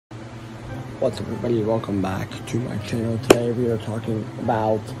What's up, everybody? Welcome back to my channel. Today we are talking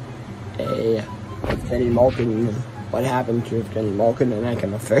about Evgeni Malkin, what happened to Evgeni Malkin, and I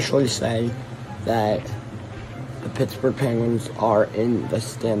can officially say that the Pittsburgh Penguins are in the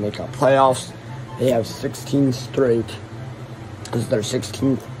Stanley Cup playoffs. They have 16 straight. This is their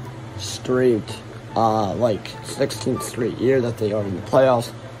 16th straight, 16th straight year that they are in the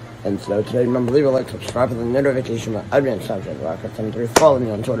playoffs. And so today, remember, leave a like, subscribe, and the notification bell. I've been subject to rocket 73. Follow me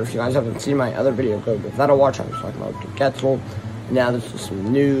on Twitter. If you guys haven't seen my other video, go give that a watch. I'm just talking about Getzel. Now this is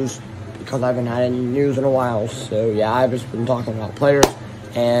some news, because I haven't had any news in a while. So yeah, I've just been talking about players.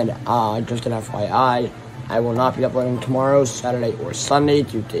 And just an FYI, I will not be uploading tomorrow, Saturday or Sunday,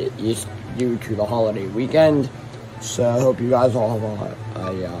 due to the holiday weekend. So I hope you guys all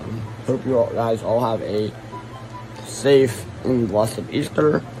have a safe and blessed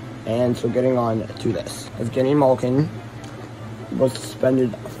Easter. And so getting on to this. Evgeni Malkin was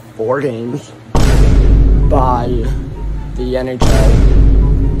suspended 4 games by the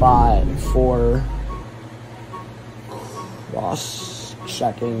NHL for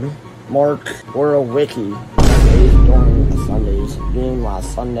cross-checking Mark Wiki during Sundays, being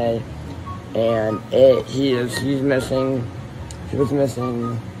last Sunday. And he was missing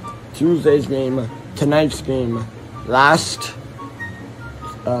Tuesday's game, tonight's game, last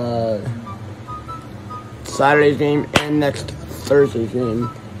Saturday's game, and next Thursday's game,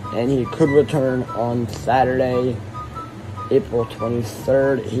 and he could return on Saturday, April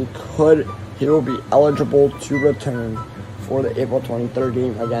 23rd. He will be eligible to return for the April 23rd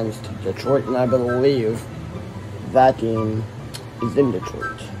game against Detroit, and I believe that game is in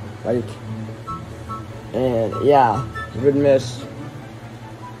Detroit, right? And yeah, he would miss.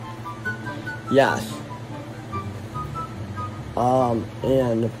 Yes.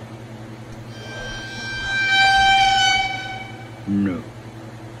 And no.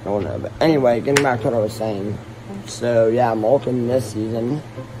 Oh no, but anyway, getting back to what I was saying. So yeah, Malkin this season,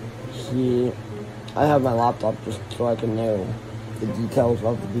 I have my laptop just so I can know the details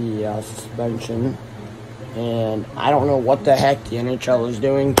of the suspension. And I don't know what the heck the NHL is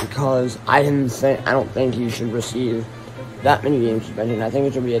doing, because I don't think he should receive that many game suspension. I think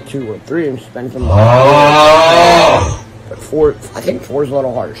it should be a 2 or 3 game suspension. But 4, I think 4 is a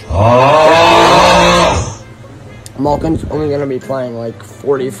little harsh. Malkin's only going to be playing like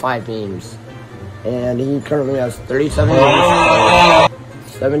 45 games. And he currently has 37 games,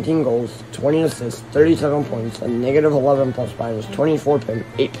 17 goals, 20 assists, 37 points, a -11 plus minus, 24 PIM,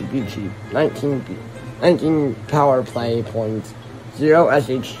 8 PPG, 19 power play points, 0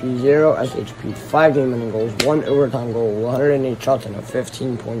 SHG, 0 SHP, 5 game winning goals, 1 overtime goal, 108 shots, and a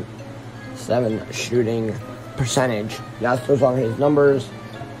 15.7 shooting percentage. Yes, those are his numbers.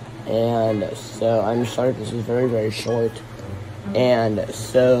 And so I'm sorry, this is very, very short. And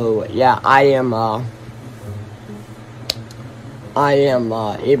so yeah, I am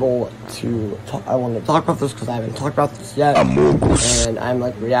able to I want to talk about this because I haven't talked about this yet, and I'm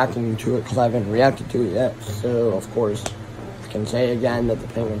like reacting to it because I haven't reacted to it yet. So of course I can say again that the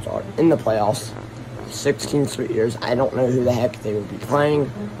Penguins are in the playoffs, 16 straight years. I don't know who the heck they will be playing,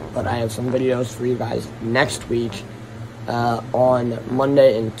 but I have some videos for you guys next week. On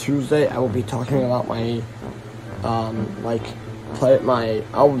Monday and Tuesday, I will be talking about my I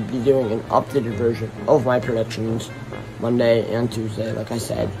will be doing an updated version of my predictions Monday and Tuesday, like I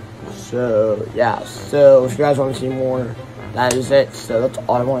said. So yeah, so if you guys want to see more, that is it. So that's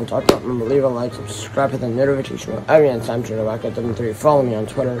all I want to talk about. Remember, leave a like, subscribe, hit the notification bell every time to back at 73. Follow me on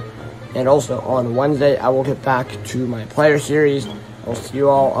Twitter, and also on Wednesday I will get back to my player series. I'll see you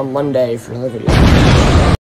all on Monday for another video.